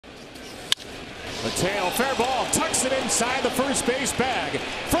Mateo, fair ball, tucks it inside the first base bag.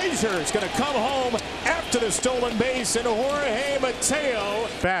 Frazier's going to come home after the stolen base, and Jorge Mateo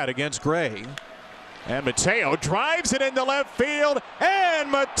bad against Gray. And Mateo drives it into left field, and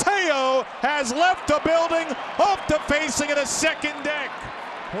Mateo has left the building off the facing of the second deck.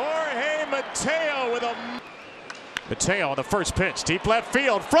 Jorge Mateo with a... Mateo on the first pitch, deep left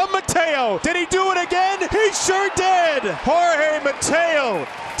field from Mateo. Did he do it again? He sure did! Jorge Mateo,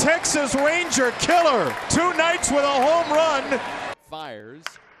 Texas Ranger killer. 2 nights with a home run. Fires,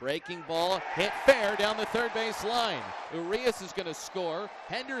 breaking ball, hit fair down the third base line. Urias is going to score.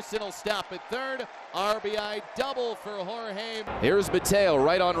 Henderson will stop at third. RBI double for Jorge. Here's Mateo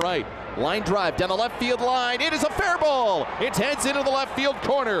right on right. Line drive down the left field line. It is a fair ball. It heads into the left field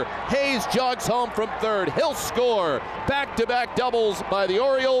corner. Hayes jogs home from third. He'll score. Back-to-back doubles by the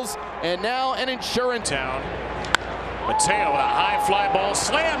Orioles. And now an insurance town. Mateo with a high fly ball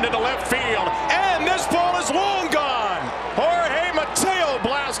slammed into left field. And this ball is long gone. Jorge Mateo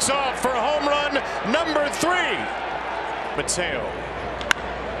blasts off for home run number 3. Mateo,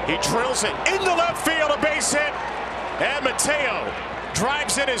 he drills it into left field, a base hit, and Mateo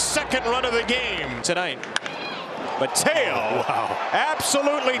drives in his second run of the game tonight. Mateo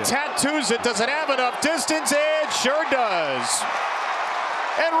absolutely tattoos it. Does it have enough distance? It sure does.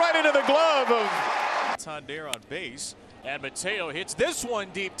 And right into the glove of Tondero on base, and Mateo hits this one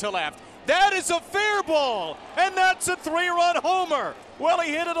deep to left. That is a fair ball, and that's a 3-run homer. Well,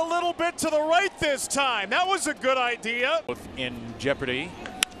 he hit it a little bit to the right this time. That was a good idea. In jeopardy.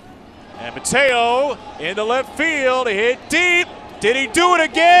 And Mateo in the left field, hit deep. Did he do it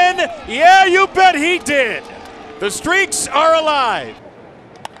again? Yeah, you bet he did. The streaks are alive.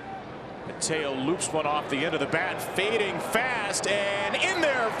 Mateo loops one off the end of the bat, fading fast, and in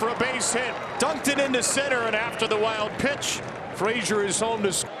there for a base hit. Dunked it into center, and after the wild pitch, Frazier is home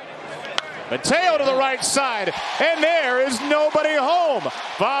to score. Mateo to the right side, and there is nobody home.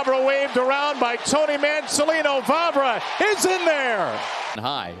 Vavra waved around by Tony Mansolino. Vavra is in there.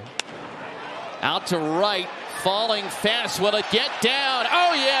 High. Out to right, falling fast. Will it get down?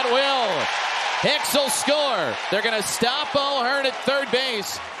 Oh, yeah, it will. Hicks will score. They're going to stop O'Hearn at third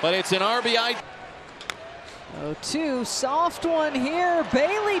base, but it's an RBI. 0-2, soft one here.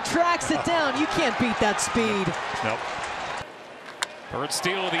 Bailey tracks it down. You can't beat that speed. Nope. Third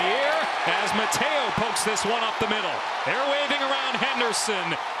steal of the year as Mateo pokes this one up the middle. They're waving around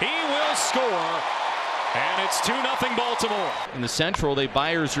Henderson. He will score. And it's 2-0 Baltimore. In the Central, they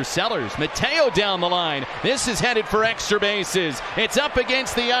buyers or sellers. Mateo down the line. This is headed for extra bases. It's up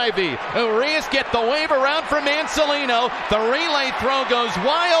against the ivy. Urias get the wave around from Mansolino. The relay throw goes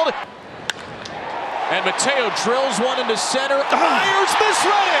wild. And Mateo drills one into center. Myers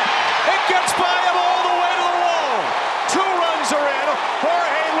misread it. It gets by him all the way to the wall. 2 runs are in.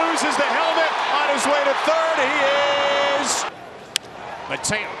 Jorge loses the helmet on his way to third. He is...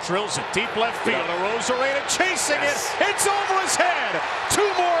 Mateo drills it deep left field. Rosarena chasing it. It's over his head. 2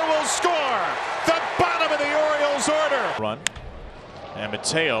 more will score. The bottom of the Orioles order. Run. And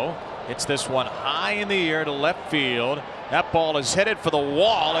Mateo hits this one high in the air to left field. That ball is headed for the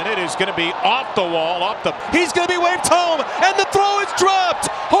wall, and it is going to be off the wall. He's going to be waved home, and the throw is dropped.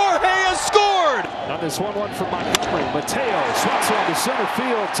 Jorge has scored. On this 1-1 from Montgomery, Mateo swats on to center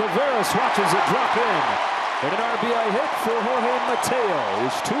field. Taveras watches it drop in. And an RBI hit for Jorge Mateo.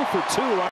 He's 2 for 2.